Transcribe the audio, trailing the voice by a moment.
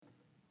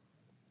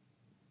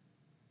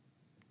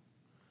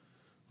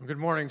Well, good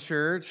morning,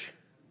 church.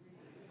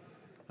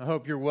 I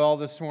hope you're well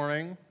this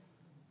morning.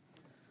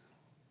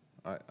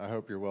 I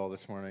hope you're well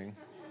this morning.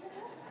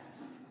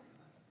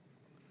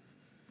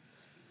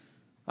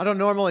 I don't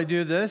normally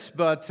do this,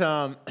 but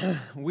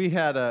we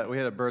had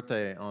a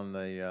birthday on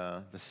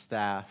the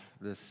staff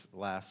this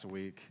last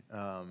week,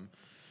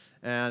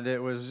 and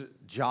it was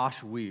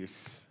Josh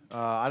Weiss.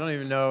 I don't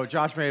even know.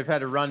 Josh may have had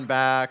to run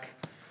back.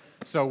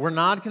 So we're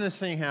not going to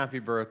sing happy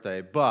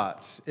birthday,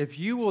 but if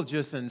you will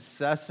just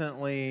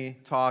incessantly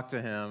talk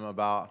to him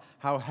about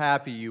how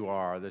happy you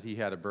are that he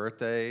had a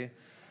birthday,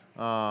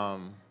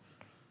 shower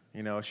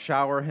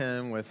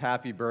him with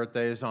happy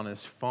birthdays on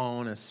his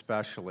phone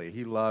especially.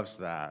 He loves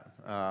that.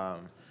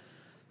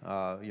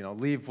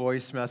 Leave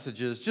voice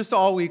messages just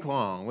all week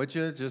long, would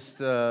you? Just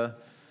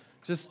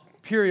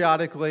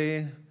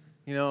periodically.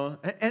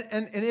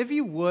 And if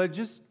you would,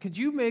 could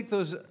you make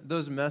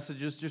those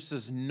messages just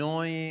as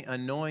annoying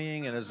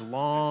and as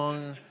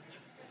long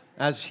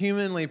as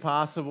humanly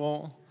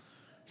possible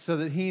so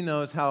that he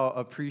knows how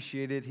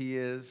appreciated he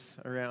is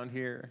around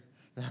here?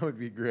 That would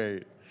be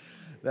great.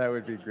 That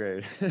would be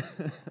great.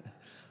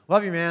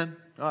 Love you, man.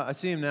 Oh, I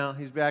see him now.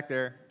 He's back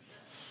there.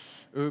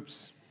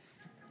 Oops.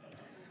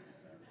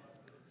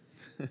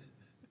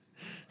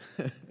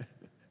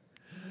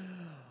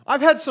 I've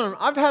had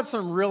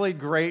some really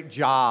great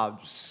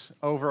jobs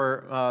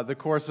over the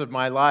course of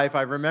my life.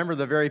 I remember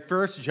the very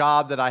first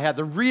job that I had,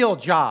 the real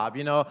job,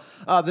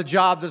 the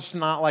job that's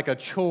not like a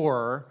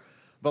chore,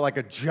 but like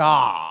a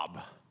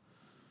job.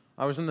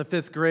 I was in the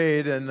 5th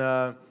grade,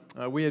 and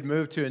we had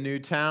moved to a new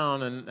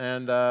town,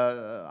 and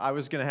I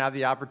was going to have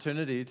the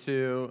opportunity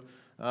to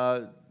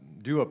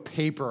do a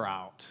paper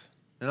out.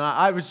 And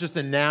I was just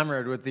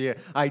enamored with the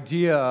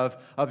idea of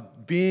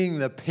being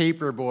the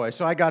paper boy.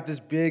 So I got this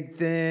big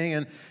thing,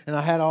 and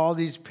I had all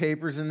these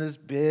papers in this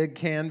big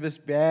canvas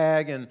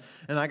bag, and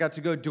I got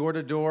to go door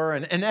to door.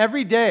 And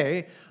every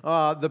day,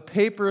 the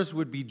papers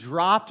would be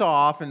dropped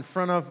off in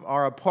front of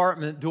our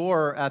apartment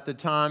door at the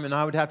time, and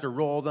I would have to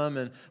roll them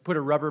and put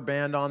a rubber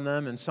band on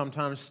them, and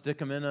sometimes stick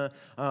them in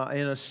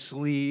a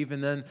sleeve.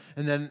 And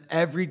then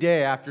every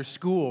day after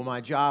school,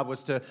 my job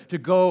was to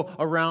go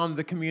around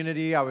the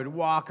community. I would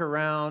walk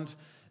around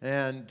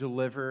and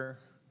deliver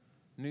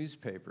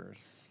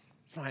newspapers.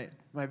 It's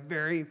my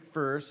very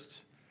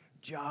first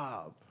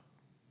job.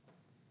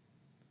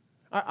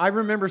 I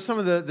remember some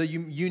of the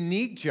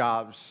unique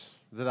jobs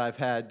that I've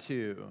had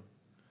too.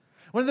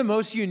 One of the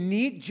most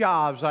unique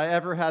jobs I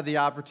ever had the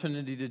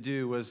opportunity to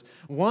do was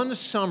one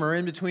summer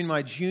in between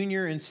my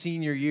junior and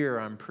senior year,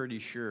 I'm pretty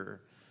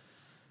sure.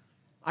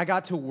 I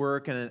got to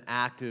work in an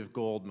active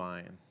gold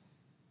mine.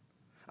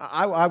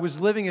 I was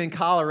living in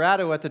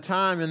Colorado at the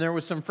time, and there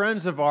was some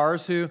friends of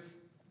ours who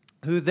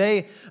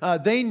they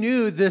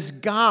knew this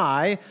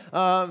guy.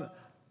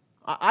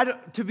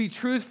 To be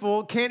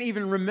truthful, can't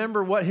even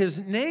remember what his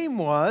name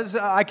was.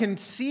 I can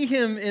see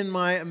him in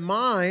my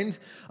mind.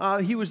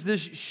 He was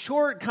this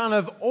short, kind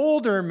of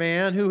older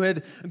man who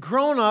had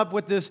grown up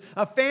with this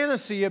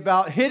fantasy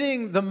about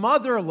hitting the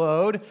mother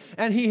lode,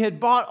 and he had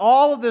bought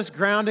all of this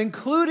ground,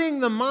 including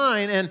the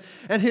mine,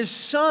 and his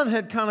son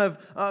had kind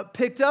of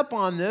picked up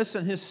on this,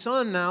 and his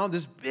son now,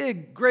 this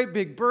great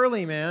big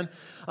burly man,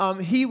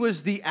 he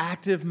was the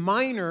active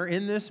miner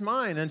in this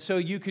mine. And so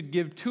you could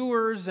give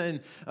tours and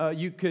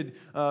you could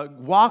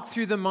walk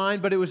through the mine,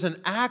 but it was an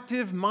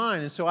active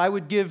mine. And so I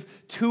would give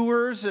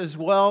tours as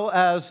well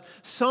as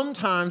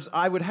sometimes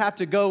I would have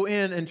to go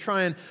in and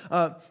try and,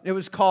 it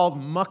was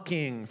called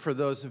mucking for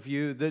those of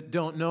you that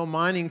don't know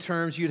mining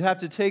terms. You'd have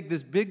to take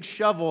this big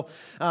shovel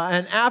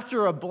and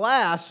after a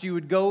blast, you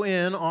would go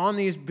in on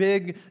these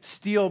big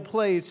steel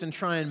plates and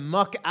try and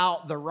muck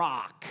out the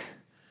rock.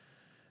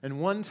 And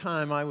one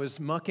time I was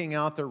mucking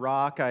out the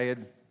rock. I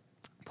had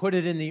put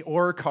it in the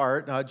ore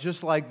cart,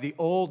 just like the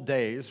old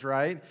days,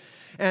 right?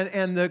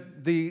 And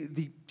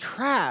the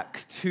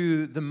track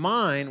to the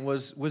mine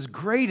was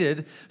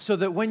graded so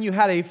that when you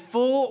had a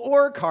full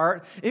ore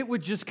cart, it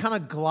would just kind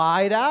of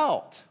glide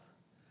out.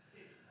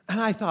 And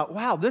I thought,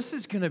 wow, this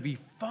is going to be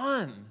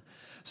fun.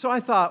 So I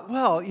thought,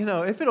 well,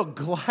 if it'll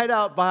glide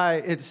out by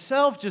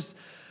itself, just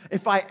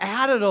if I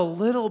added a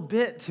little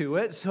bit to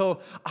it,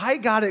 so I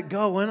got it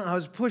going. I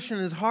was pushing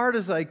as hard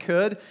as I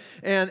could,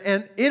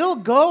 and it'll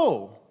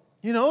go.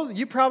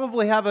 You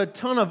probably have a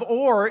ton of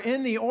ore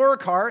in the ore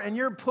cart, and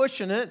you're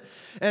pushing it,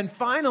 and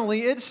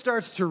finally it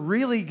starts to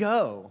really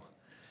go.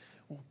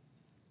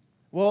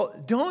 Well,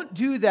 don't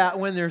do that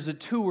when there's a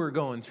tour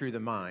going through the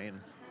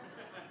mine.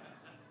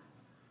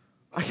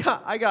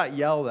 I got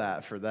yelled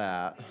at for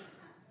that.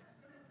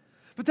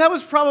 But that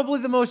was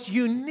probably the most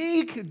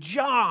unique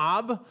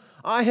job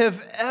I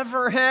have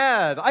ever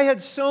had. I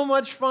had so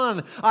much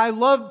fun. I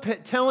love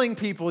telling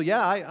people,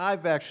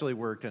 I've actually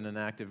worked in an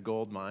active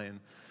gold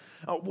mine.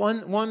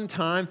 One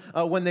time,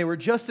 when they were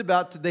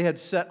they had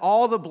set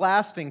all the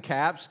blasting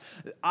caps,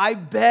 I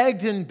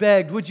begged and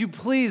begged, would you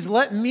please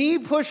let me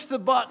push the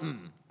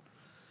button?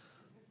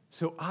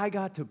 So I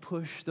got to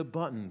push the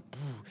button.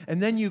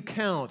 And then you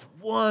count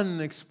 1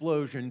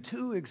 explosion,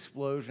 2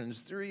 explosions,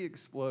 3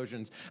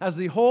 explosions, as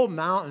the whole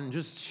mountain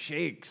just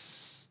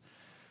shakes.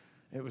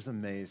 It was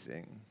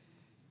amazing.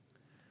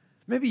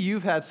 Maybe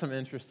you've had some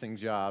interesting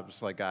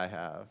jobs like I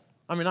have.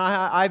 I mean,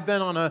 I've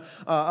been on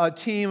a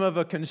team of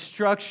a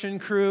construction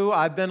crew.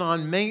 I've been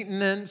on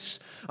maintenance.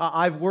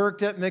 I've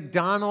worked at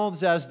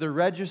McDonald's as the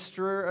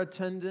register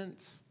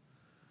attendant.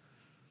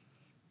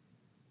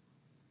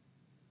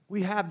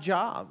 We have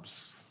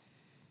jobs.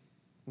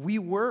 We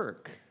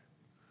work.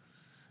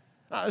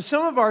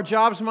 Some of our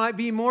jobs might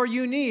be more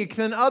unique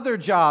than other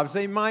jobs.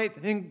 They might,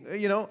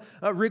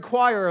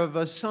 require of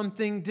us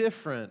something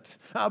different.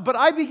 But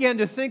I began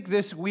to think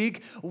this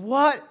week,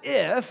 what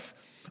if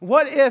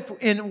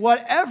in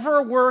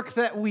whatever work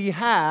that we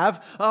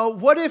have,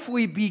 what if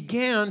we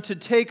began to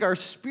take our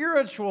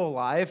spiritual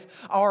life,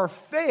 our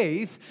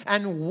faith,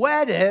 and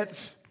wed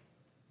it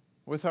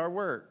with our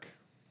work?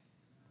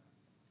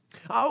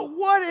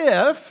 What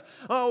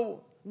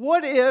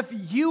if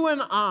you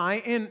and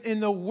I, in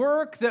the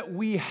work that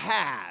we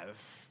have,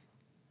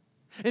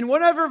 in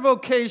whatever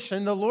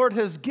vocation the Lord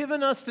has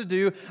given us to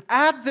do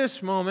at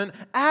this moment,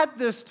 at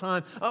this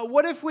time,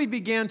 what if we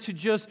began to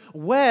just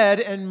wed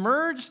and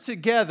merge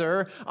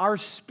together our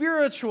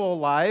spiritual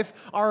life,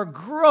 our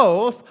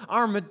growth,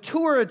 our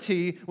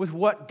maturity with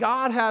what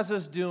God has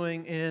us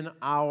doing in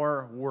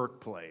our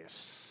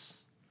workplace?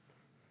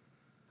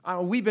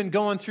 We've been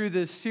going through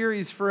this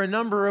series for a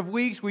number of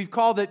weeks. We've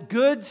called it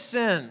Good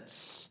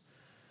Sense.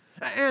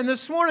 And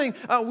this morning,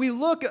 we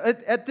look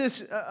at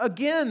this,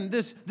 again,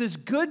 this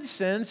good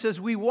sense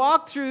as we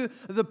walk through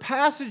the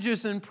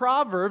passages in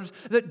Proverbs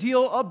that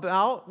deal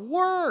about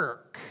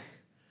work.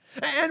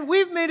 And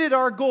we've made it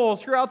our goal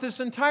throughout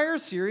this entire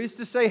series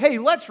to say, hey,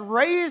 let's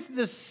raise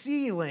the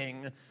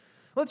ceiling.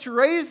 Let's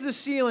raise the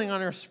ceiling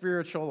on our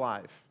spiritual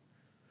life.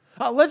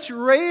 Let's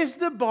raise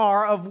the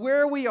bar of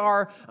where we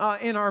are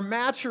in our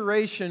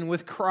maturation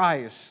with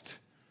Christ.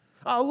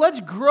 Let's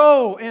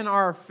grow in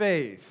our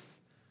faith.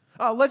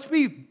 Let's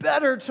be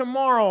better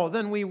tomorrow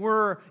than we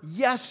were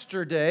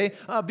yesterday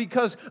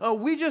because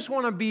we just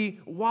want to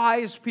be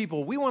wise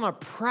people. We want to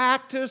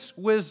practice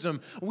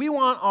wisdom. We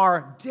want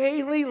our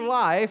daily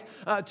life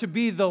to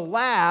be the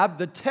lab,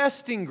 the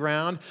testing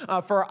ground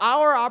for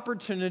our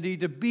opportunity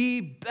to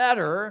be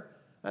better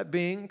at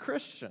being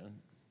Christian.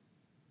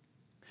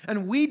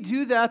 And we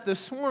do that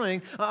this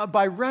morning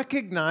by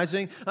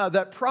recognizing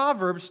that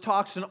Proverbs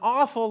talks an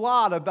awful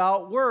lot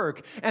about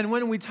work. And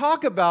when we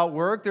talk about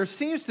work, there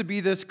seems to be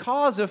this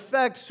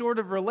cause-effect sort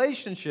of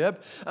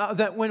relationship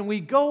that when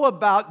we go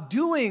about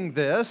doing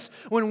this,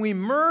 when we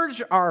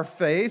merge our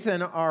faith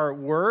and our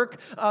work,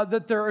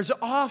 that there is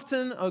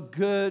often a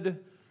good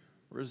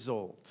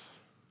result.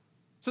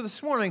 So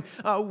this morning,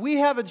 we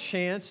have a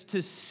chance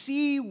to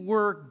see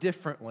work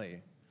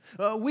differently.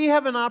 We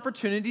have an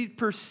opportunity to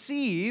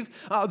perceive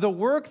the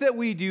work that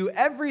we do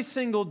every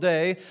single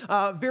day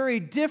very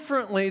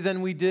differently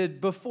than we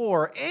did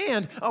before.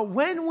 And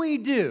when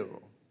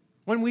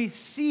we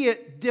see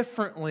it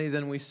differently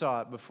than we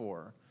saw it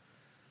before,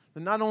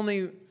 then not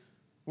only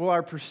will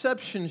our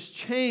perceptions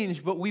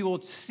change, but we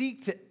will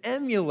seek to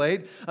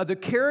emulate the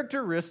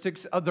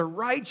characteristics of the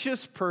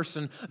righteous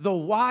person, the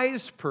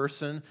wise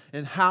person,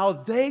 and how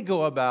they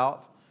go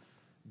about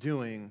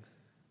doing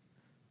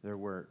their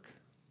work.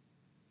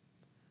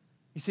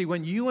 You see,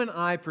 when you and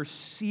I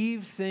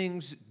perceive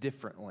things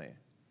differently,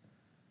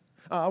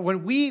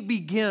 when we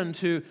begin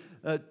to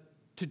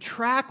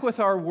track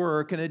with our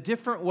work in a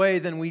different way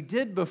than we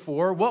did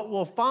before, what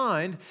we'll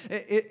find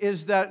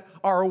is that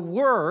our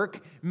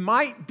work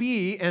might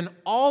be an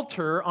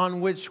altar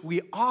on which we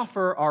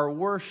offer our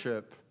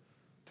worship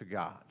to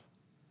God.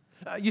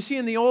 You see,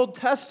 in the Old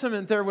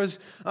Testament, there was,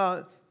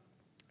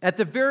 at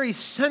the very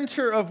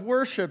center of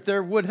worship,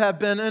 there would have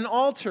been an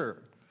altar.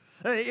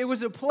 It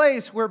was a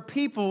place where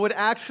people would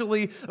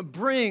actually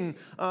bring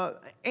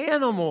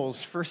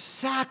animals for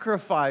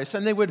sacrifice,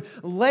 and they would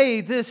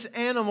lay this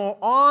animal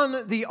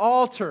on the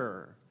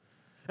altar.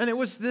 And it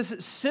was this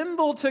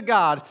symbol to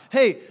God.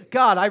 Hey,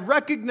 God, I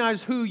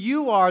recognize who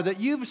you are,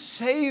 that you've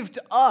saved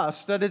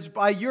us, that it's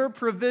by your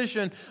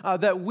provision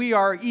that we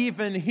are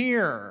even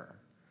here.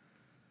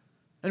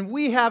 And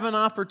we have an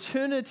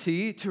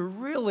opportunity to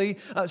really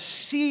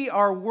see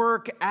our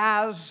work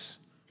as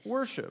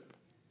worship.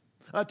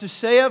 To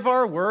say of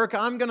our work,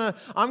 I'm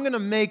gonna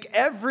make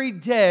every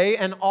day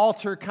an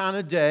altar kind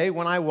of day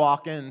when I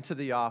walk into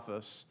the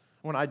office,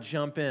 when I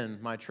jump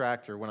in my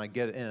tractor, when I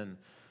get in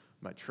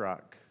my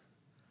truck.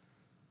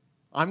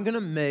 I'm gonna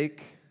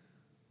make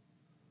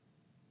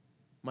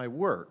my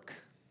work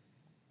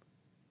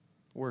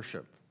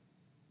worship.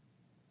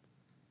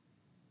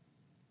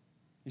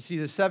 You see,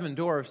 the 7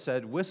 dwarfs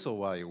said, whistle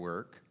while you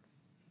work.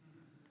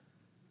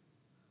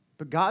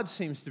 But God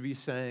seems to be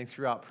saying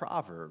throughout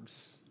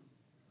Proverbs,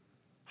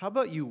 how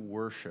about you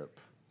worship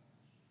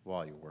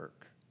while you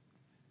work?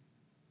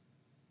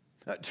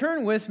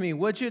 Turn with me,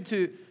 would you,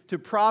 to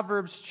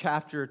Proverbs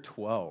chapter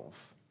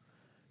 12.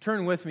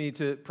 Turn with me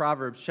to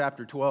Proverbs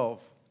chapter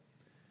 12.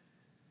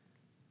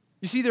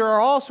 You see, there are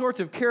all sorts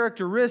of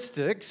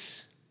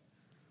characteristics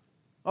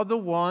of the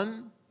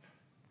one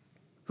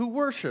who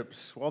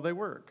worships while they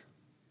work.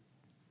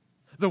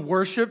 The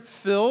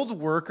worship-filled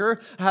worker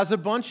has a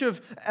bunch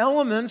of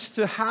elements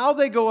to how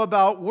they go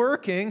about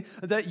working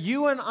that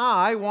you and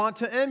I want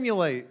to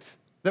emulate,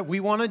 that we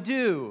want to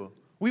do.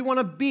 We want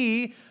to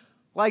be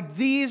like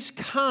these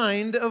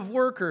kind of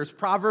workers.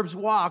 Proverbs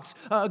walks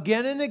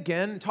again and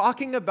again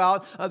talking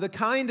about the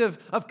kind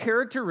of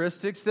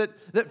characteristics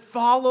that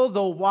follow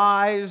the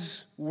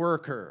wise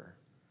worker.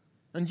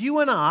 And you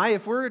and I,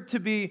 if we're to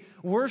be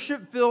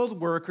worship-filled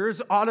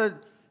workers, ought to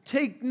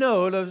take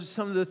note of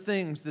some of the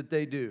things that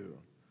they do.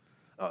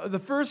 The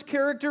first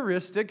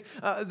characteristic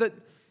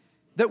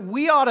that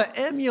we ought to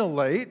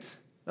emulate,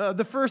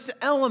 the first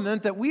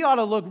element that we ought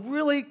to look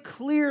really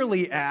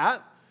clearly at,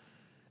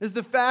 is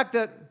the fact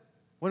that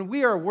when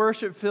we are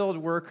worship-filled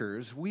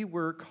workers, we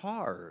work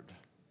hard.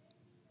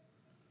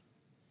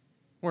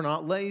 We're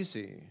not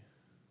lazy.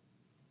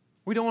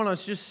 We don't want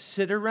to just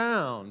sit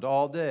around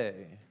all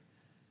day.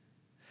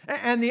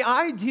 And the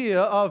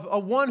idea of a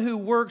one who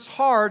works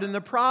hard in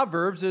the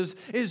Proverbs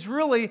is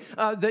really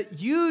that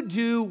you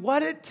do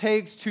what it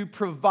takes to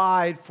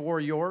provide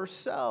for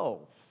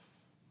yourself.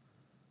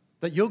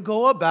 That you'll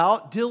go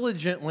about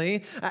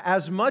diligently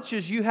as much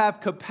as you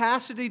have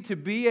capacity to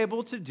be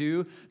able to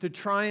do to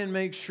try and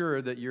make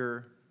sure that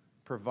you're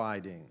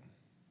providing.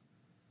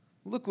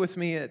 Look with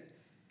me at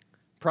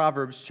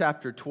Proverbs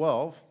chapter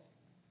 12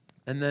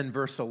 and then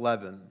verse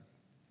 11.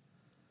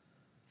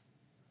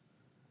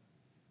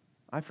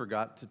 I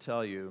forgot to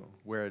tell you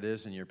where it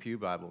is in your pew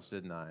Bibles,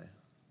 didn't I?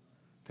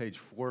 Page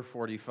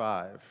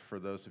 445 for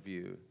those of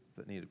you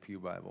that need a pew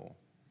Bible.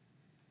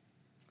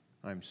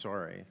 I'm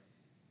sorry.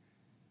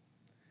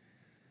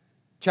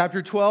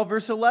 Chapter 12,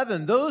 verse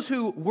 11. Those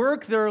who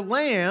work their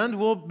land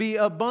will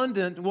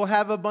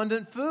have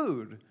abundant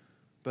food,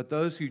 but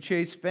those who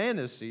chase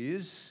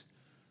fantasies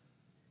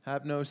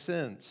have no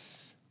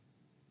sense.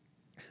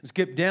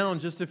 Skip down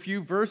just a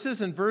few verses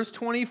in verse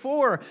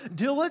 24.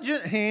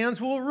 Diligent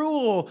hands will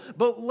rule,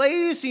 but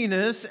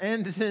laziness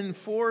ends in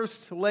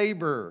forced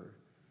labor.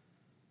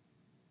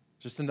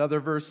 Just another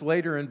verse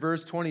later in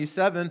verse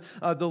 27,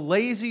 the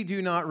lazy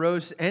do not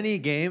roast any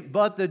game,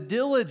 but the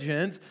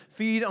diligent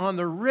feed on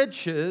the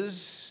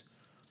riches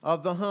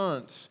of the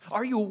hunt.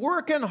 Are you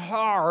working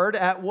hard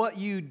at what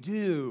you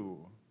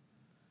do?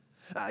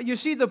 You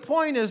see, the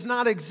point is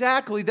not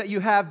exactly that you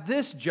have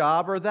this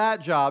job or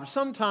that job.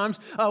 Sometimes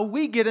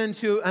we get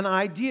into an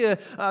idea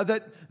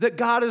that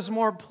God is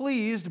more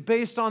pleased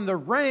based on the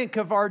rank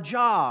of our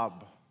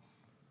job.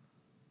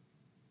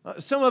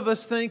 Some of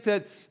us think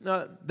that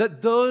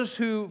those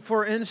who,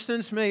 for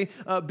instance, may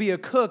be a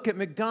cook at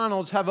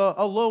McDonald's have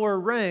a lower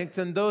rank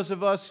than those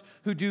of us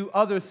who do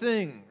other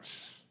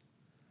things.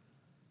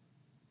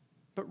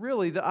 But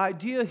really, the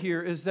idea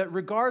here is that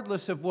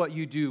regardless of what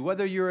you do,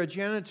 whether you're a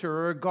janitor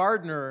or a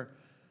gardener,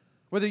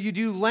 whether you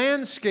do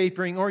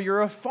landscaping or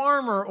you're a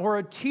farmer or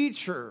a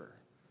teacher,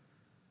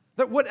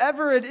 that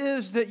whatever it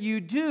is that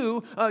you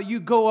do, you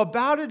go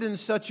about it in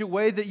such a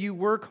way that you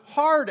work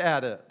hard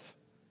at it.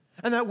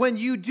 And that when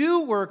you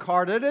do work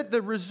hard at it,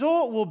 the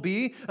result will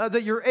be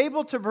that you're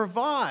able to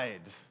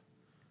provide.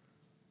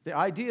 The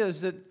idea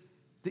is that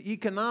the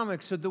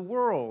economics of the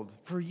world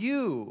for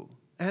you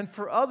and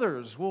for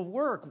others will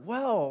work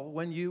well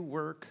when you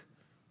work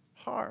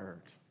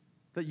hard,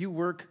 that you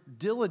work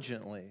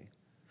diligently.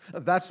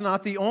 That's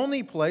not the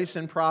only place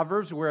in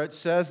Proverbs where it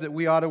says that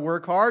we ought to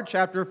work hard.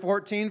 Chapter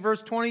 14,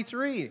 verse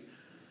 23.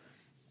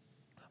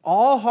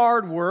 All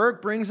hard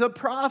work brings a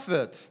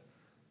profit,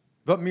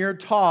 but mere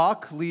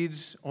talk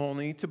leads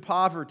only to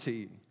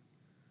poverty.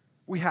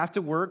 We have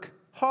to work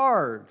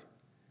hard.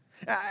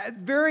 At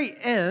the very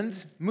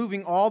end,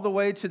 moving all the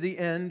way to the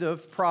end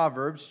of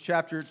Proverbs,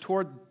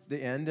 toward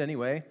the end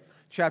anyway,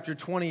 chapter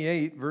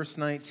 28, verse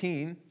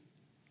 19,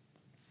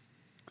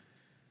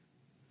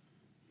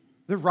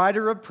 the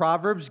writer of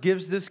Proverbs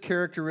gives this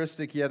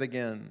characteristic yet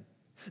again.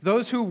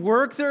 Those who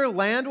work their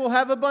land will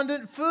have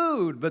abundant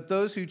food, but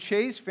those who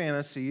chase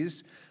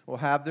fantasies will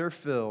have their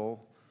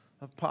fill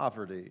of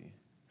poverty.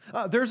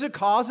 There's a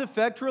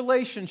cause-effect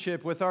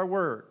relationship with our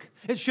work.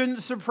 It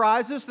shouldn't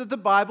surprise us that the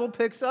Bible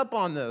picks up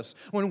on this.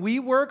 When we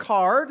work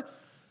hard,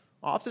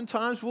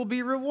 oftentimes we'll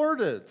be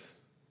rewarded.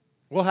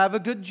 We'll have a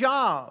good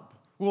job.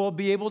 We'll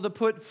be able to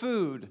put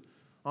food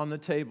on the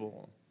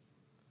table.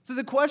 So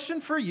the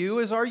question for you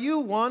is, are you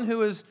one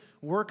who is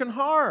working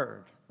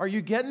hard? Are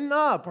you getting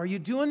up? Are you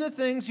doing the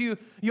things you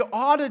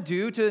ought to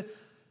do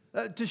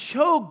to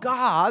show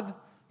God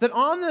that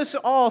on this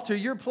altar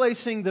you're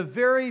placing the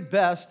very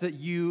best that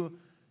you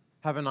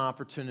have an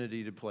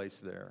opportunity to place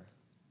there?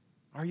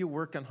 Are you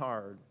working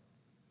hard?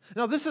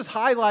 Now, this is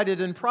highlighted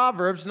in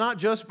Proverbs not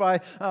just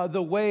by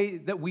the way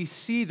that we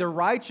see the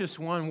righteous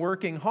one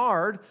working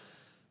hard,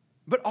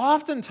 but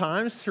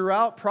oftentimes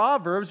throughout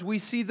Proverbs we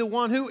see the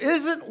one who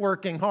isn't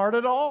working hard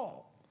at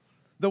all,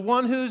 the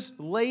one who's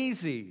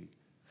lazy.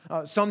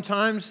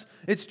 Sometimes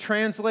it's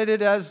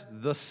translated as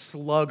the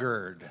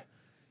sluggard.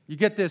 You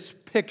get this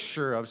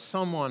picture of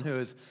someone who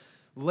is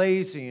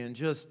lazy and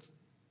just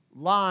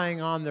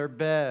lying on their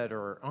bed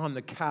or on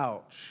the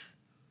couch,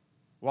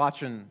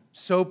 watching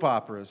soap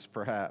operas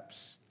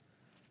perhaps.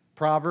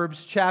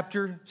 Proverbs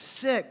chapter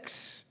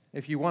 6,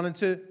 if you wanted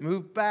to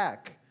move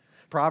back.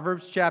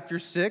 Proverbs chapter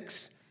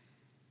 6,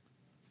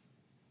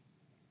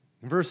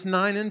 verse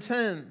 9 and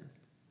 10.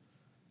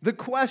 The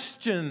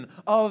question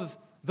of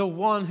the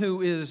one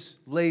who is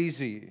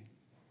lazy.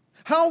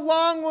 How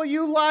long will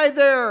you lie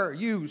there,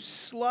 you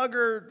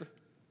sluggard?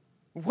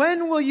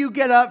 When will you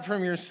get up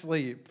from your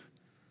sleep?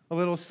 A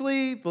little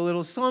sleep, a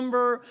little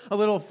slumber, a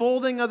little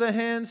folding of the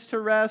hands to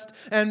rest,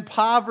 and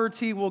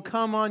poverty will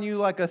come on you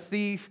like a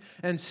thief,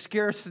 and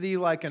scarcity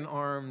like an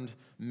armed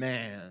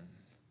man.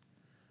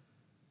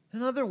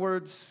 In other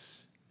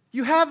words,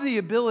 you have the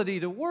ability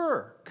to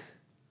work.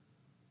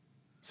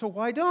 So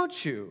why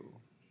don't you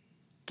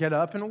get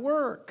up and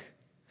work?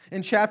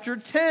 In chapter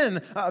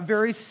 10,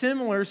 very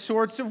similar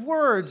sorts of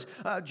words.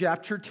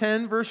 Chapter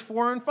 10, verse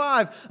 4 and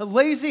 5.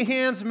 Lazy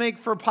hands make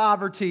for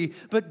poverty,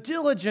 but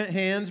diligent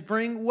hands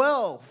bring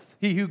wealth.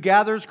 He who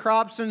gathers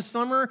crops in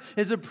summer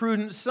is a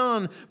prudent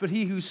son, but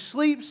he who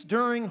sleeps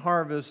during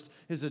harvest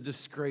is a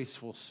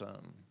disgraceful son.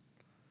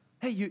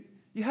 Hey,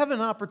 you have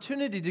an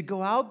opportunity to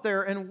go out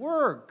there and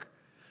work.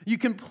 You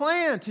can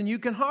plant and you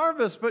can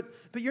harvest, but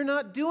you're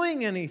not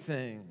doing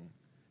anything.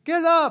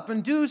 Get up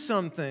and do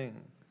something.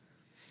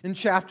 In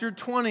chapter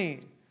 20,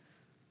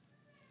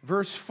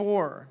 verse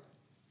 4,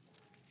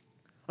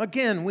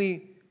 again,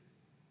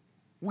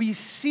 we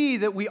see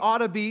that we ought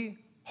to be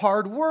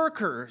hard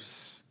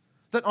workers,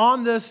 that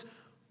on this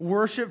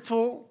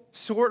worshipful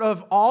sort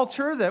of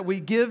altar that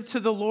we give to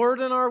the Lord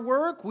in our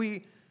work,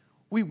 we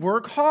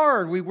work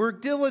hard, we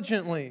work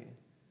diligently.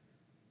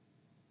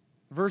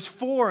 Verse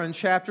 4 in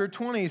chapter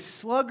 20,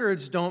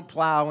 sluggards don't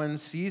plow in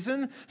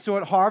season, so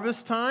at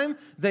harvest time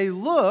they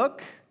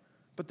look,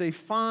 but they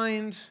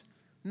find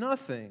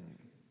nothing.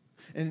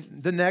 In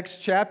the next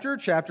chapter,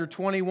 chapter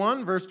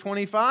 21, verse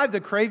 25, the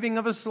craving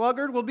of a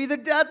sluggard will be the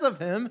death of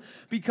him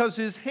because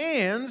his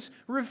hands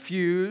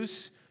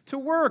refuse to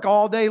work.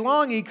 All day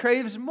long he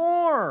craves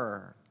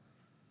more.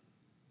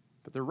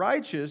 But the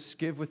righteous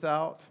give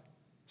without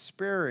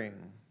sparing.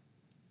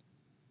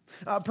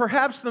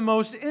 Perhaps the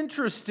most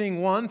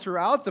interesting one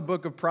throughout the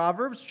book of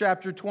Proverbs,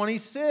 chapter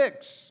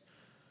 26.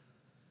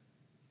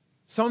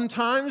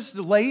 Sometimes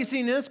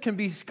laziness can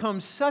become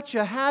such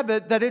a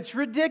habit that it's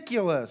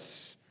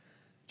ridiculous.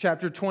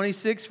 Chapter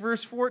 26,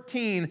 verse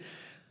 14.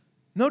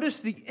 Notice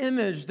the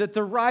image that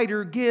the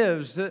writer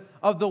gives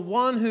of the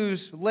one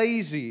who's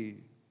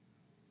lazy.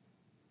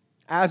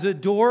 As a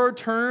door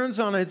turns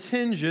on its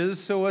hinges,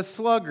 so a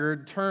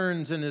sluggard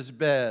turns in his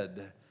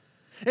bed.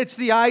 It's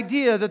the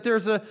idea that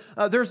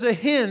there's a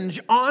hinge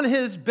on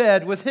his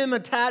bed with him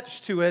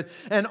attached to it,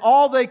 and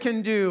all they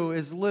can do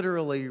is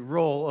literally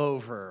roll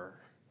over.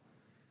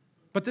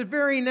 But the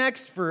very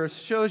next verse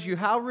shows you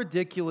how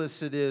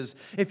ridiculous it is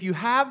if you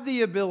have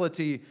the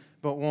ability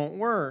but won't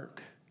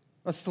work.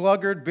 A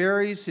sluggard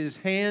buries his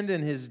hand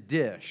in his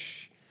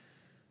dish,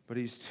 but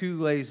he's too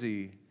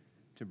lazy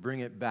to bring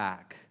it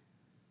back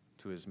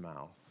to his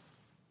mouth.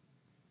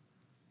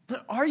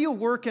 Are you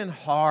working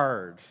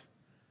hard?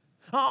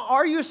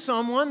 Are you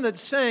someone that's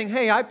saying,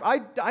 hey,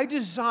 I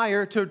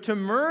desire to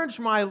merge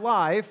my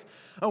life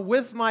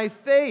with my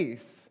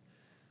faith?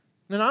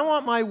 And I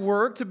want my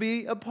work to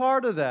be a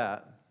part of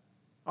that.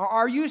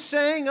 Are you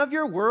saying of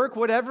your work,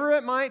 whatever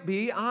it might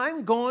be,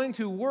 I'm going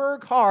to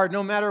work hard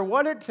no matter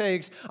what it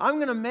takes. I'm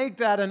going to make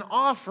that an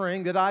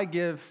offering that I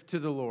give to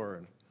the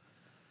Lord.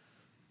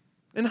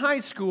 In high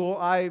school,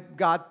 I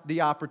got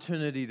the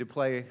opportunity to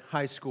play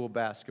high school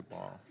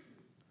basketball.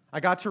 I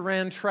got to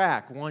run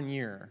track 1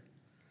 year.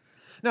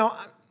 Now,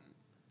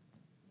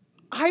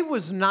 I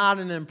was not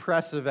an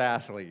impressive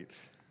athlete.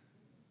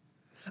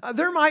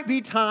 There might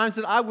be times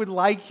that I would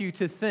like you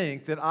to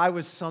think that I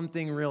was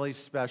something really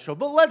special.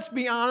 But let's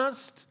be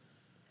honest,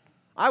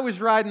 I was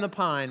riding the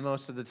pine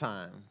most of the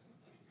time.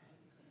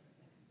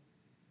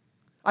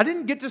 I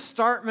didn't get to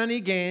start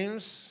many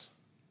games.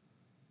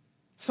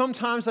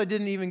 Sometimes I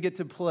didn't even get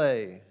to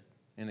play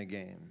in a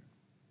game.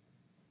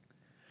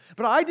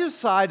 But I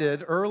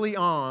decided early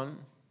on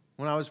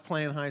when I was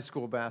playing high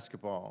school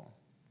basketball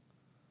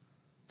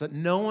that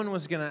no one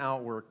was going to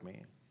outwork me.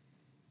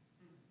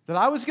 That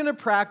I was going to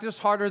practice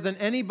harder than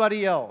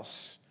anybody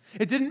else.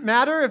 It didn't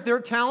matter if their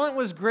talent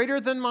was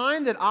greater than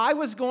mine, that I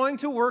was going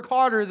to work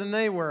harder than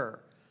they were.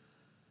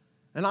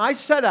 And I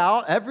set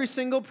out every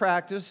single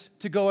practice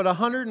to go at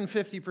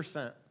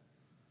 150%.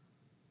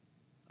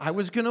 I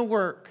was going to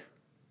work.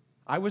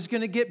 I was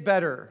going to get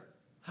better.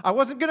 I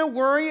wasn't going to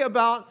worry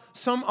about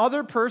some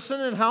other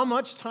person and how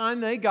much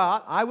time they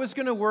got. I was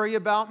going to worry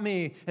about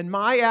me and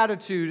my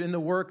attitude in the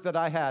work that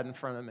I had in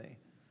front of me.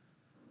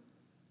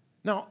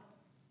 Now,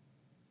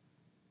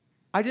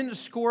 I didn't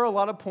score a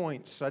lot of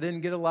points. I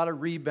didn't get a lot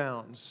of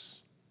rebounds.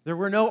 There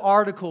were no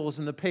articles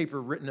in the paper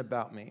written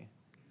about me.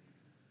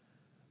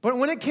 But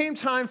when it came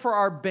time for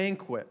our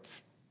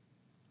banquet,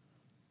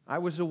 I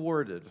was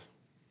awarded.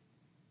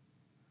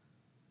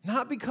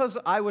 Not because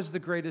I was the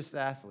greatest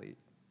athlete,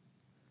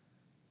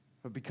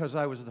 but because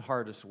I was the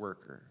hardest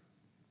worker.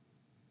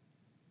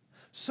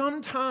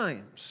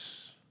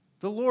 Sometimes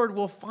the Lord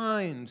will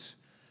find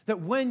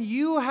that when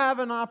you have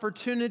an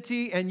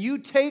opportunity and you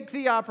take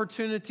the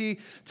opportunity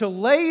to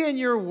lay in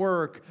your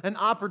work an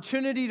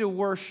opportunity to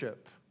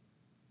worship,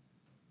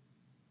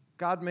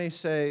 God may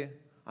say,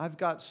 I've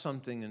got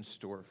something in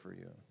store for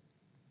you.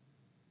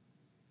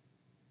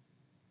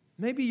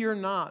 Maybe you're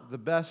not the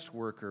best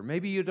worker.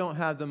 Maybe you don't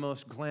have the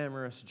most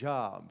glamorous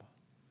job.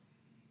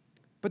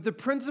 But the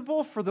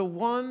principle for the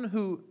one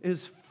who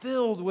is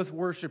filled with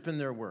worship in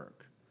their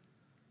work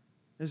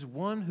is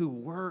one who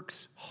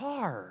works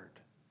hard.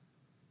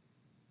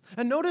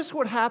 And notice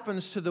what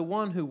happens to the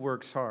one who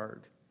works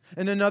hard.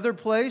 In another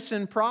place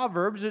in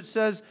Proverbs, it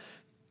says,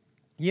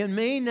 you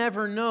may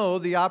never know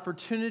the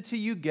opportunity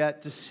you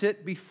get to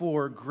sit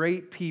before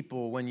great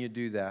people when you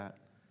do that.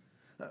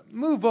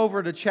 Move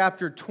over to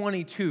chapter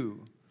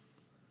 22.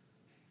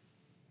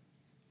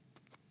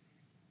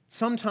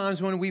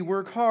 Sometimes when we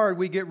work hard,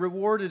 we get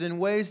rewarded in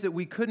ways that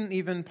we couldn't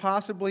even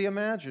possibly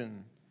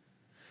imagine.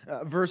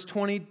 Verse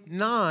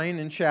 29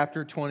 in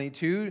chapter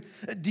 22,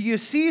 do you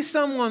see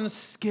someone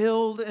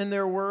skilled in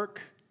their work?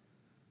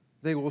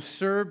 They will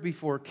serve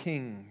before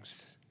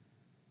kings.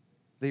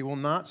 They will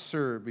not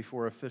serve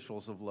before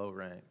officials of low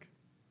rank.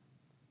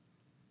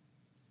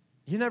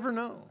 You never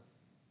know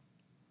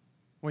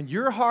when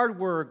your hard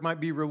work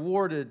might be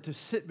rewarded to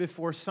sit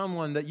before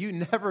someone that you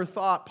never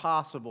thought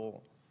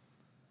possible.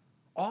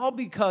 All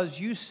because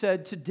you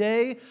said,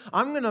 today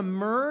I'm going to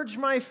merge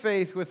my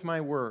faith with my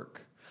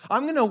work.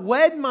 I'm going to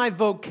wed my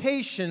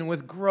vocation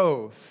with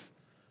growth.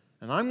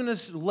 And I'm going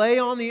to lay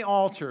on the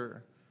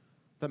altar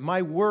that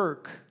my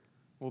work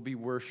will be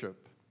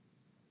worship.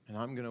 And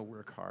I'm going to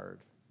work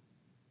hard.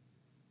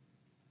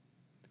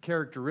 The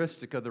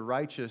characteristic of the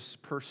righteous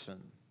person,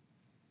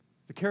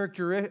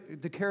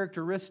 the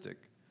characteristic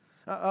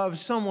of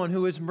someone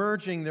who is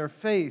merging their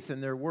faith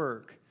in their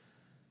work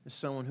is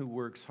someone who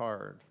works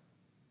hard.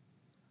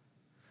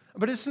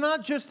 But it's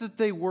not just that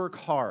they work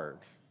hard.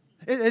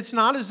 It's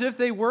not as if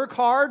they work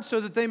hard so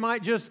that they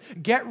might just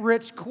get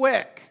rich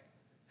quick.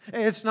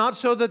 It's not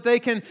so that they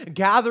can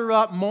gather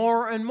up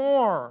more and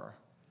more.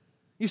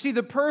 You see,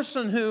 the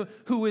person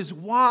who is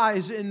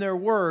wise in their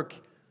work,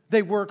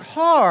 they work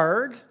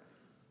hard,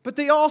 but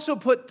they also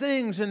put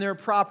things in their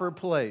proper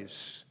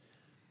place.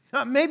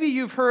 Maybe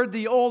you've heard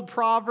the old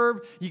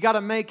proverb, you got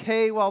to make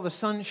hay while the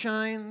sun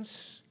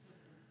shines.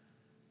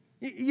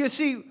 You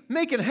see,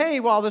 making hay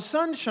while the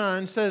sun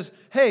shines says,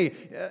 hey,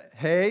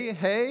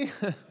 hay.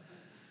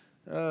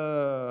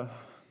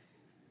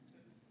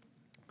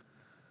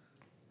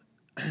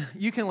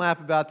 You can laugh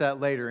about that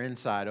later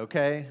inside,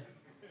 okay?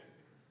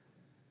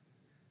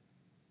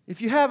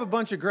 If you have a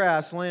bunch of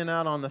grass laying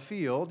out on the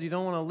field, you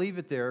don't want to leave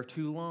it there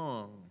too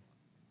long.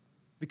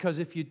 Because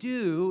if you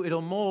do,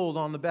 it'll mold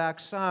on the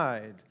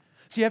backside.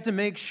 So you have to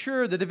make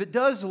sure that if it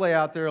does lay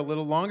out there a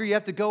little longer, you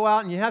have to go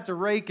out and you have to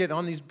rake it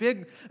on these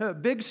big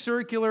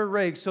circular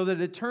rakes so that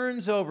it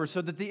turns over,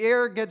 so that the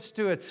air gets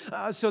to it,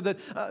 so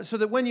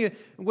that when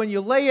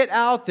you lay it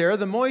out there,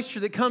 the moisture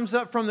that comes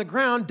up from the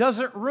ground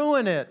doesn't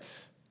ruin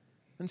it.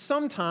 And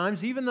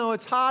sometimes, even though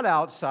it's hot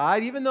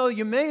outside, even though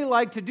you may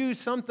like to do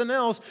something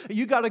else,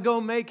 you got to go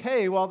make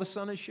hay while the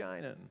sun is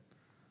shining.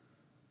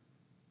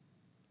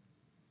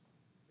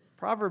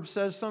 Proverbs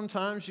says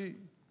sometimes you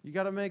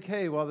got to make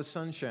hay while the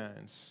sun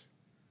shines.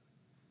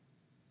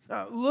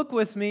 Look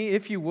with me,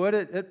 if you would,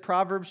 at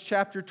Proverbs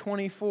chapter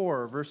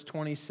 24, verse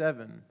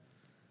 27.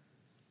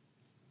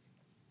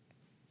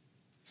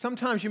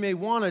 Sometimes you may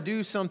want to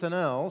do something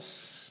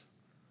else,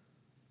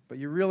 but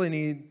you really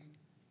need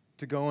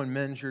to go and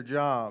mend your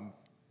job.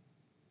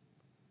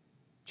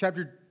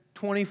 Chapter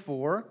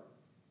 24,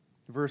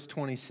 verse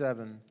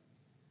 27.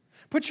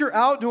 Put your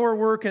outdoor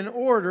work in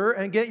order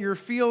and get your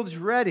fields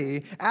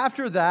ready.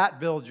 After that,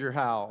 build your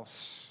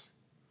house.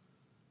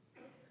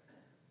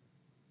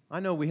 I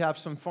know we have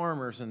some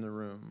farmers in the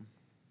room.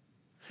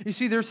 You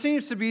see, there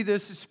seems to be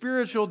this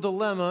spiritual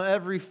dilemma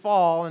every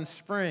fall and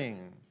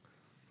spring.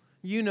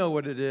 You know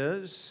what it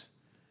is.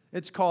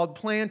 It's called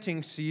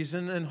planting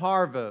season and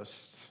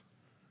harvest.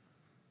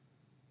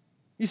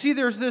 You see,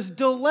 there's this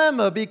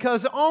dilemma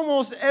because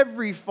almost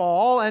every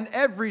fall and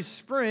every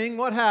spring,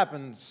 what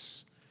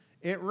happens?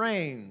 It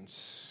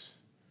rains.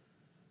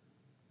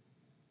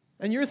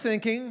 And you're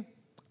thinking,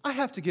 I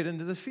have to get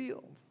into the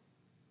field.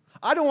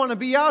 I don't want to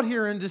be out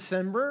here in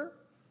December.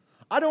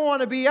 I don't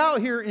want to be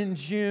out here in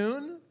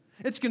June.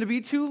 It's going to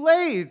be too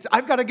late.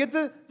 I've got to get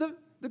the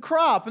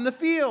crop in the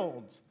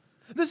field.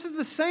 This is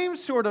the same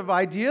sort of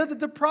idea that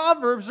the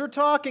Proverbs are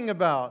talking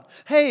about.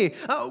 Hey,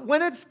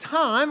 when it's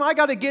time, I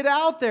got to get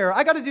out there.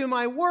 I got to do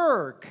my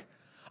work.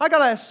 I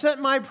got to set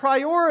my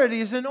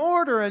priorities in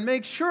order and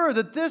make sure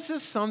that this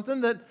is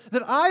something that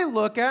I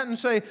look at and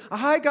say,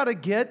 I got to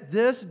get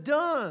this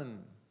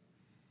done.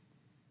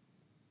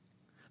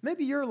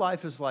 Maybe your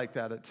life is like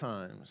that at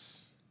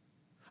times.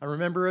 I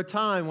remember a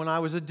time when I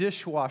was a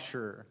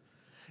dishwasher.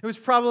 It was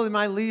probably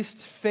my least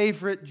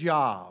favorite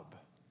job.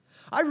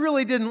 I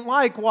really didn't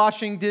like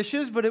washing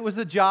dishes, but it was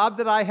a job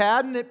that I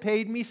had and it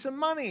paid me some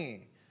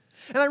money.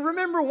 And I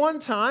remember one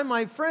time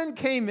my friend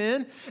came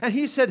in and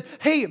he said,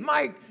 "Hey,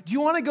 Mike, do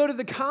you want to go to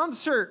the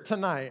concert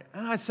tonight?"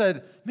 And I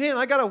said, "Man,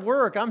 I got to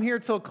work. I'm here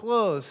till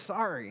close.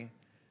 Sorry."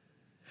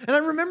 And I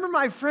remember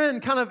my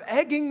friend kind of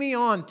egging me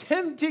on,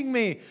 tempting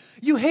me.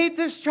 "You hate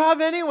this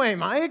job anyway,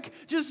 Mike.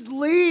 Just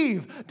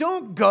leave.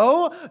 Don't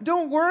go.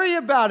 Don't worry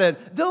about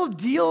it. They'll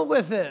deal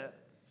with it."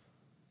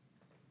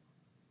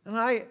 And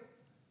I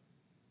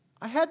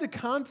had to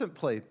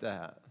contemplate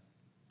that.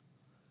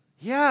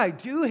 Yeah, I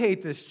do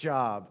hate this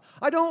job.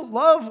 I don't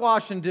love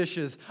washing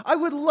dishes. I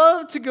would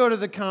love to go to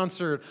the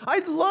concert.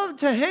 I'd love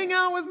to hang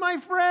out with my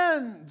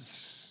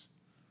friends.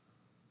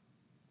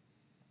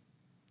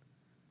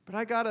 But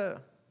I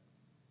gotta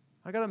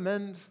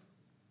mend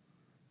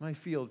my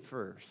field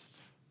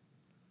first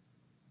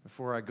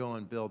before I go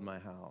and build my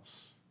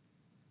house.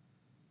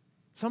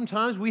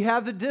 Sometimes we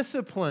have the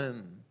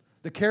discipline.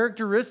 The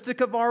characteristic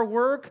of our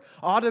work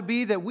ought to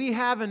be that we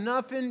have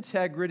enough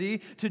integrity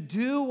to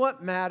do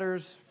what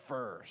matters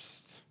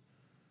first.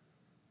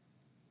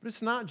 But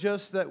it's not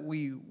just that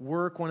we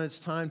work when it's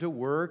time to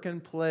work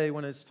and play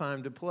when it's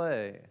time to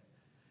play.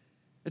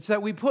 It's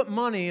that we put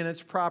money in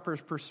its proper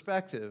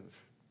perspective.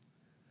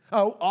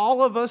 Oh,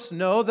 all of us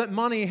know that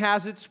money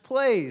has its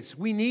place.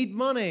 We need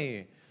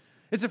money.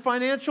 It's a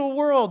financial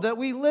world that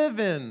we live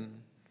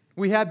in.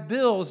 We have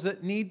bills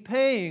that need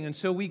paying, and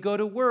so we go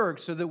to work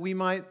so that we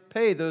might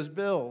pay those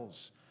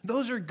bills.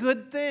 Those are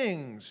good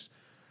things.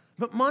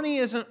 But money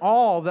isn't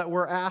all that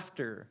we're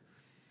after.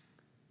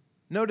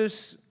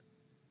 Notice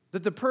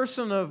that the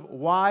person of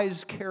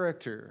wise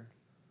character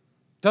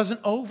doesn't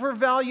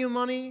overvalue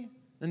money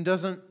and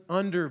doesn't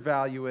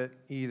undervalue it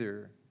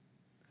either.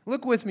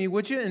 Look with me,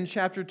 would you, in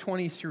chapter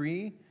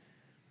 23,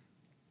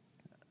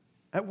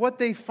 at what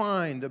they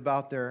find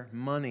about their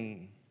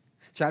money.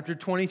 Chapter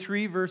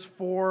 23, verse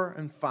 4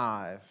 and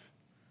 5.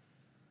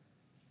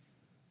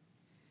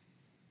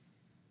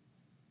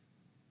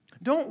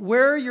 Don't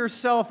wear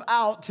yourself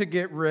out to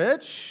get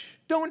rich.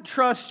 Don't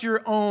trust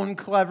your own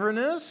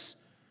cleverness.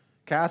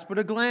 Cast but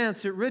a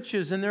glance at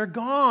riches, and they're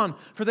gone,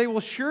 for they will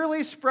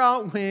surely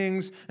sprout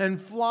wings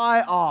and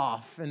fly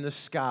off in the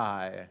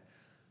sky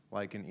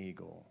like an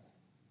eagle.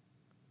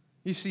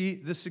 You see,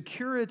 the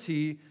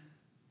security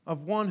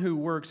of one who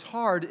works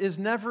hard is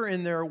never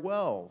in their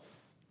wealth.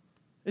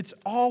 It's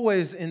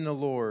always in the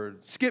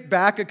Lord. Skip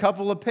back a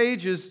couple of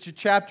pages to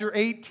chapter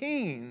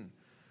 18.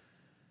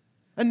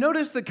 And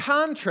notice the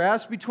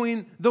contrast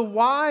between the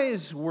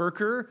wise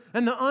worker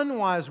and the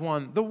unwise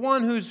one, the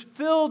one who's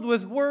filled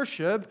with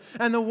worship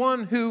and the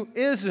one who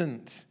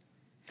isn't.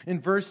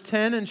 In verse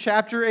 10 in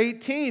chapter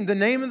 18, the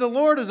name of the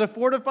Lord is a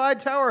fortified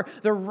tower.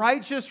 The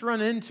righteous run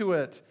into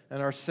it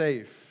and are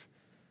safe.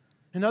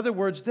 In other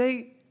words,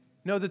 they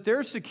know that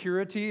their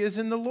security is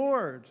in the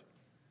Lord.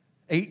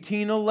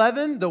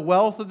 18:11, the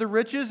wealth of the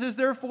riches is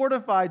their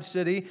fortified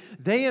city.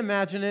 They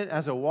imagine it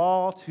as a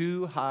wall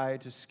too high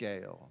to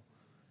scale.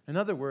 In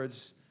other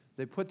words,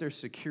 they put their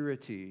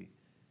security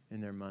in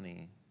their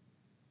money.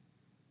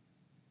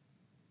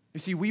 You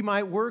see, we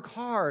might work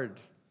hard.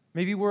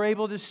 Maybe we're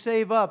able to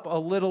save up a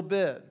little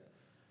bit.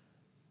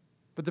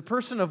 But the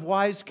person of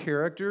wise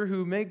character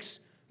who makes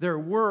their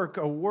work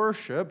a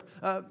worship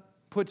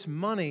puts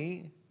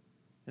money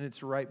in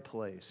its right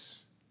place.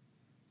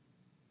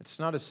 It's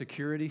not a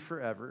security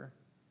forever,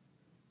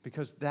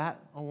 because that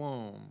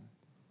alone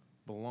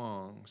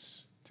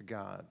belongs to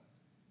God.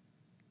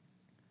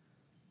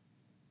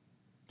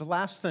 The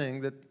last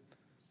thing that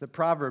the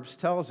Proverbs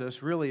tells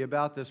us really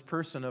about this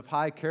person of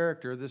high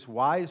character, this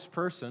wise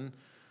person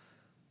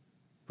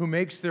who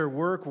makes their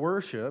work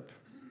worship,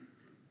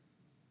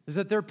 is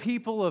that they're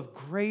people of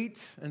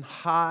great and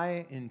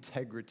high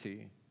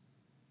integrity.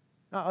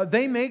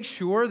 They make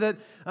sure that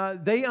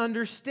they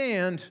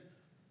understand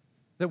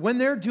that when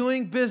they're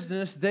doing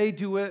business, they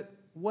do it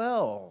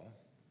well.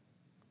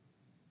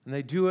 And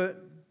they do it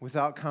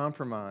without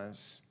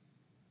compromise.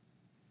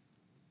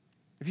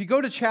 If you go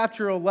to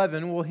chapter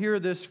 11, we'll hear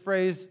this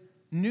phrase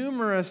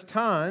numerous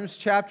times.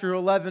 Chapter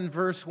 11,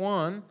 verse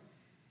 1.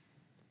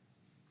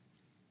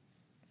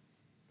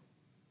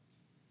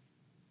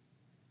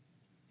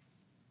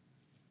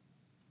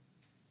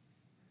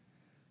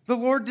 The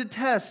Lord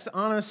detests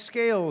honest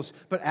scales,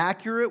 but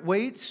accurate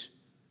weights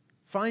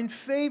find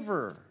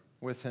favor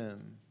with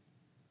Him.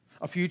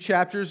 A few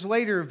chapters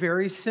later,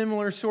 very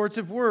similar sorts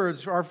of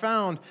words are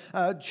found.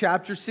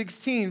 Chapter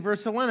 16,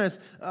 verse 11,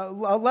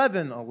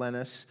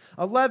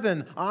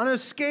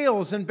 honest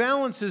scales and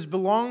balances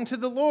belong to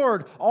the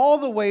Lord. All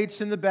the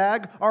weights in the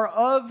bag are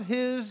of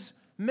His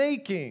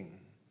making.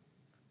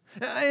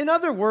 In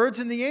other words,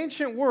 in the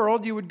ancient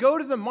world, you would go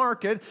to the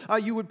market,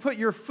 you would put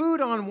your food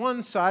on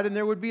one side, and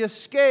there would be a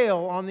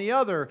scale on the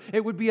other.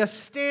 It would be a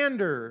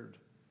standard.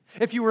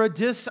 If you were a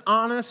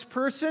dishonest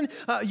person,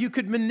 you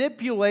could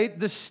manipulate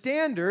the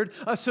standard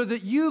so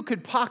that you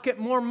could pocket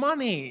more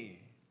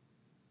money.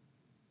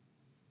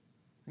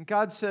 And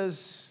God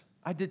says,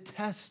 I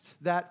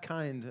detest that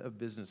kind of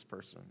business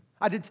person.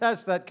 I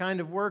detest that kind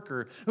of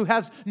worker who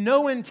has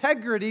no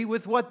integrity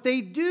with what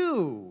they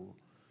do.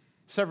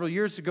 Several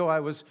years ago, I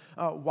was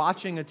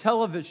watching a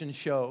television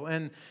show,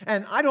 and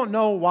I don't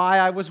know why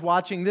I was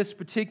watching this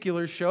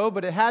particular show,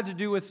 but it had to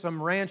do with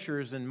some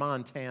ranchers in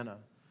Montana.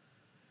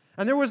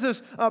 And there was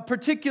this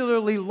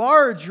particularly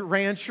large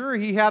rancher.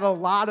 He had a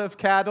lot of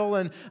cattle,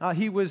 and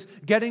he was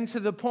getting to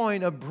the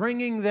point of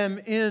bringing them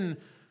in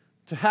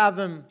to have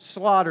them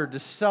slaughtered, to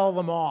sell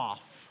them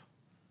off.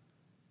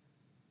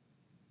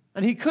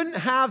 And he couldn't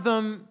have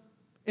them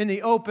in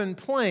the open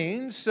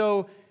plains,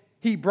 so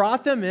he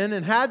brought them in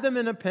and had them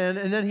in a pen,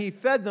 and then he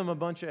fed them a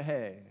bunch of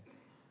hay.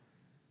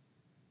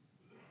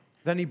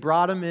 Then he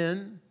brought them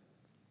in,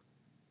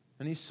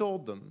 and he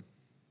sold them.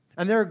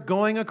 And they're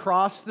going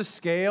across the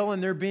scale,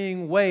 and they're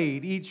being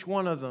weighed, each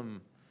one of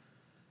them.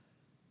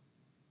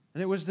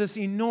 And it was this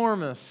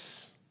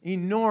enormous,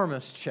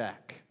 enormous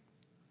check.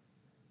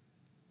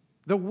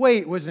 The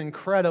weight was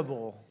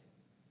incredible.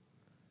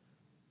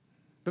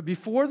 But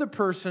before the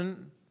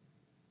person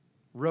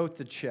wrote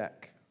the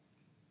check,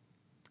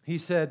 he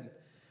said,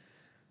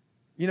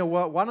 you know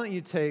what, why don't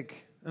you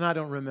take, and I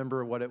don't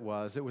remember what it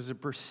was a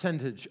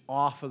percentage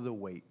off of the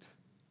weight.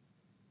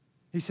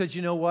 He said,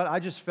 you know what, I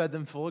just fed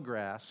them full of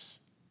grass,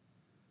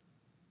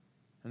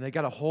 and they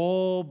got a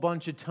whole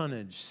bunch of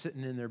tonnage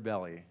sitting in their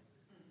belly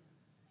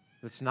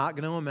that's not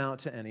going to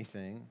amount to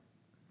anything.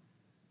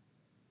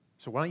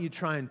 So why don't you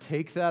try and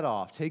take that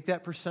off, take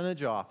that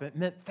percentage off. It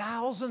meant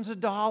thousands of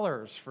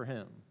dollars for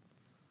him.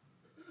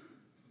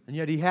 And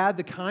yet he had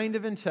the kind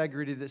of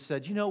integrity that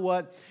said, you know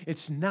what,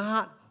 it's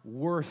not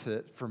worth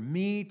it for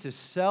me to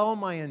sell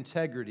my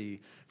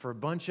integrity for a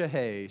bunch of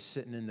hay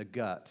sitting in the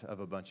gut of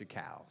a bunch of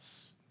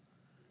cows.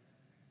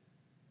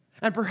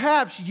 And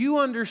perhaps you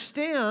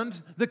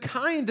understand the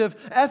kind of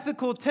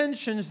ethical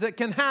tensions that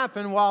can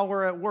happen while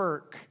we're at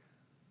work.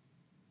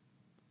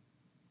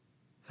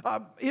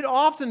 It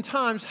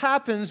oftentimes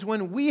happens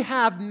when we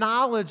have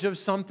knowledge of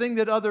something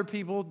that other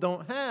people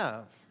don't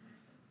have.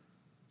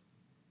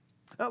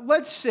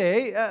 Let's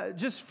say,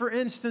 just for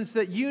instance,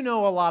 that you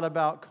know a lot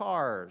about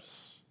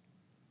cars.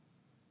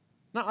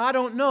 Now, I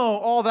don't know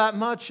all that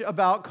much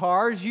about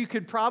cars. You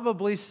could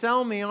probably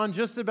sell me on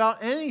just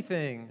about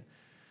anything.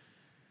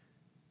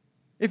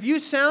 If you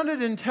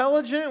sounded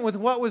intelligent with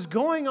what was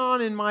going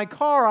on in my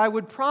car, I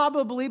would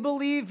probably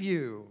believe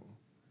you.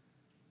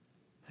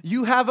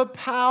 You have a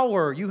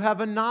power, you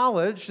have a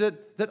knowledge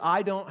that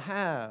I don't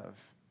have.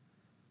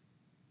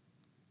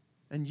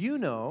 And you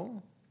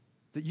know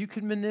that you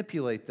could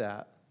manipulate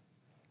that.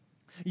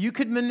 You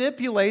could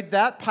manipulate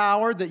that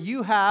power that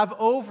you have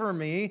over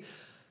me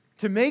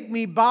to make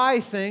me buy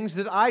things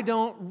that I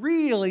don't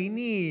really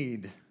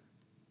need.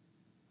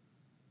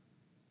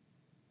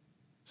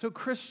 So,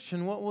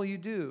 Christian, what will you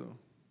do?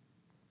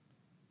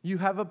 You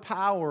have a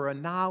power, a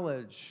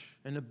knowledge,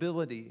 an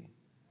ability.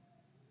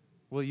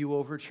 Will you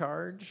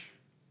overcharge?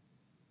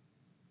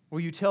 Will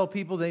you tell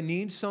people they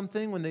need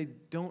something when they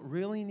don't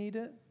really need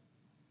it?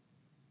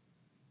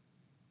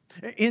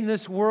 In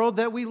this world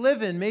that we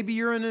live in, maybe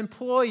you're an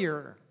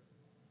employer.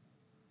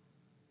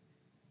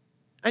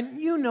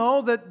 And you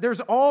know that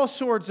there's all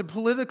sorts of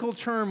political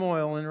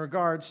turmoil in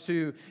regards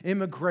to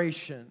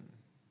immigration.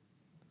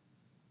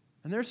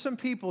 And there's some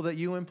people that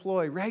you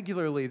employ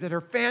regularly that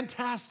are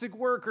fantastic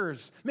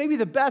workers, maybe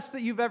the best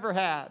that you've ever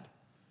had.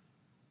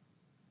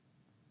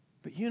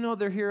 But you know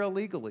they're here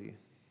illegally.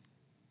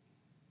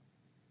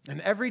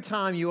 And every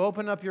time you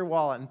open up your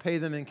wallet and pay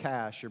them in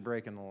cash, you're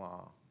breaking the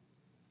law.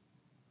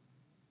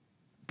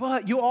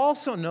 But you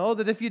also know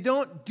that if you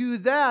don't do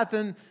that,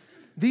 then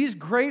these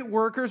great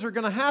workers are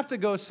going to have to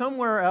go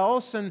somewhere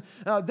else, and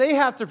they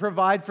have to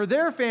provide for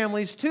their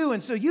families too,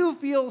 and so you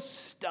feel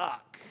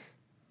stuck.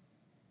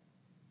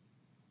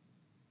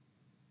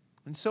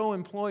 And so,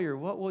 employer,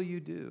 what will you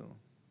do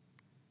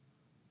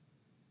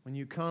when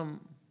you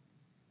come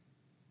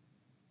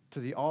to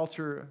the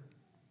altar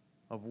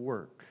of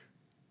work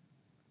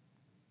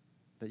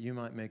that you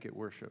might make it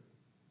worship?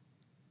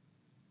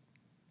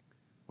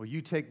 Will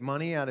you take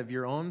money out of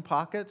your own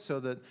pocket so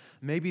that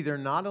maybe they're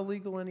not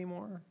illegal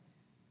anymore?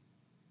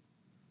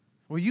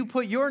 Will you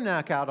put your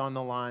neck out on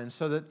the line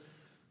so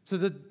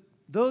that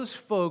those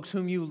folks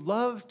whom you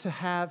love to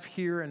have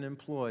here and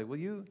employ, will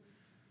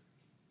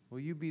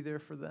you be there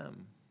for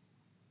them?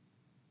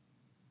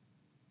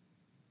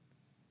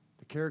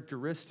 The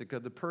characteristic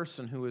of the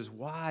person who is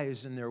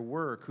wise in their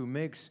work, who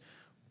makes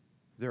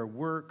their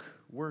work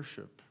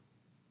worship,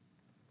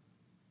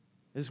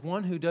 is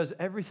one who does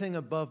everything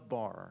above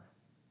bar.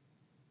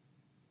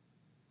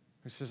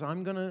 He says,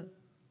 I'm going to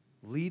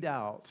lead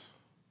out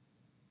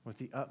with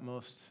the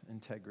utmost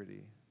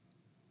integrity.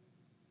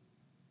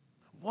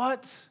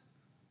 What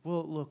will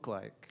it look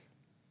like?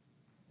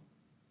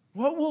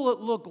 What will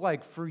it look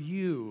like for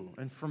you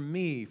and for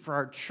me, for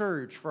our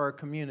church, for our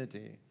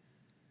community?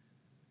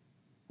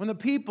 When the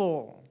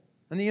people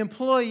and the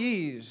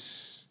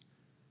employees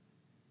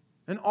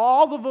and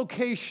all the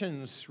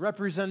vocations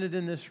represented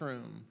in this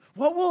room,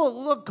 what will it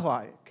look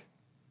like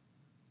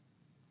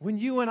when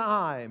you and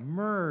I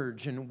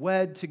merge and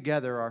wed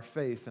together our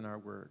faith and our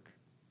work?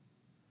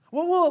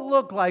 What will it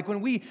look like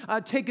when we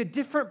take a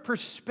different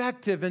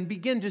perspective and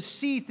begin to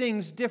see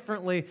things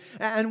differently?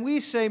 And we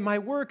say, my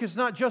work is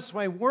not just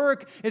my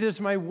work, it is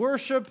my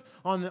worship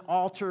on the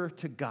altar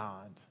to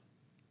God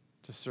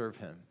to serve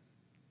Him.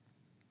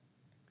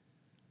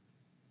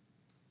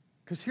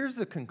 Because here's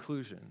the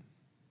conclusion.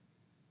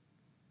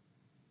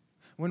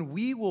 When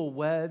we will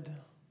wed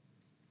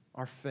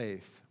our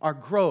faith, our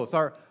growth,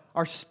 our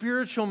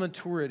spiritual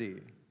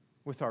maturity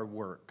with our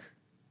work,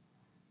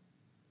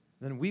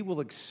 then we will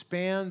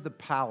expand the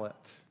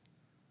palette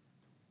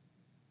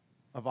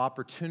of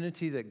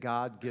opportunity that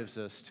God gives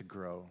us to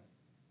grow.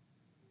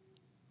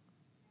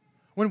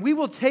 When we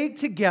will take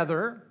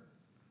together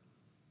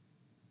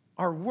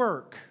our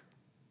work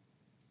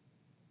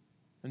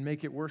and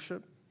make it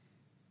worship,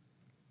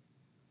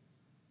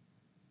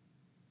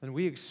 then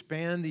we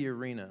expand the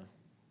arena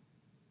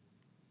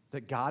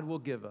that God will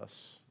give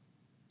us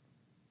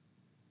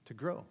to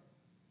grow.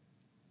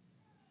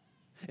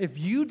 If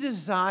you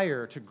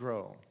desire to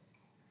grow,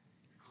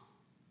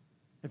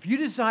 if you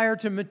desire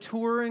to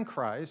mature in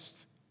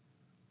Christ,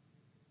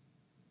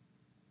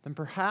 then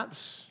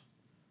perhaps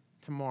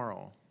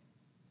tomorrow,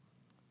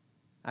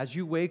 as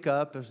you wake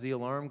up, as the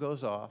alarm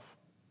goes off,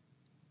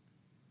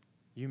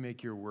 you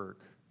make your work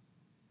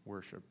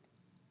worship.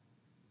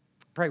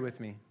 Pray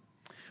with me.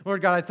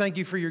 Lord God, I thank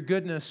you for your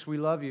goodness. We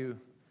love you.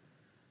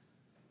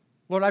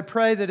 Lord, I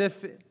pray that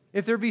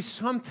if there be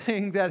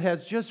something that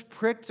has just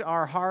pricked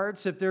our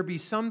hearts, if there be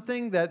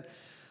something that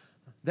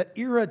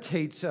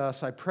irritates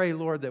us, I pray,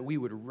 Lord, that we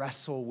would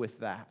wrestle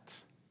with that.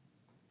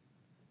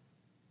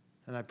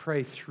 And I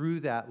pray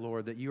through that,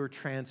 Lord, that you are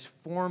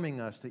transforming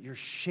us, that you're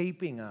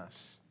shaping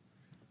us.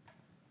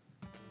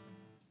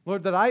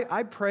 Lord, that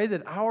I pray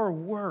that our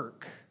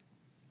work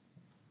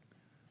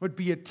would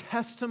be a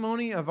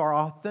testimony of our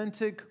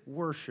authentic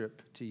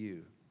worship to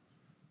you.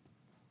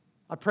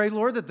 I pray,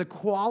 Lord, that the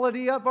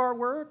quality of our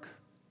work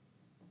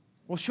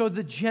will show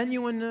the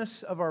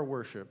genuineness of our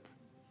worship.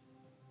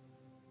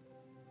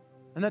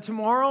 And that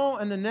tomorrow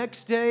and the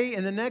next day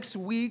and the next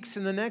weeks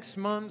and the next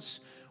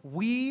months,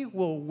 we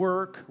will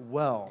work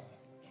well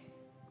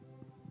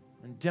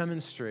and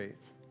demonstrate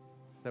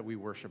that we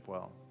worship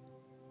well.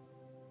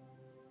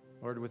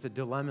 Lord, with the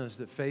dilemmas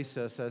that face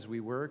us as we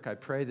work, I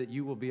pray that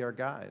you will be our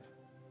guide.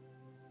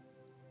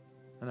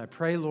 And I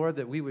pray, Lord,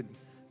 that we would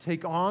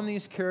take on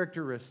these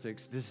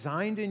characteristics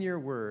designed in your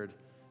word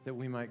that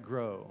we might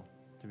grow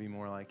to be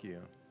more like you.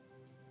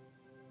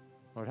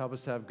 Lord, help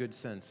us to have good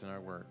sense in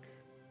our work.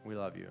 We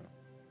love you.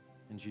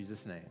 In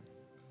Jesus' name,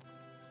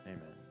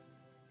 amen.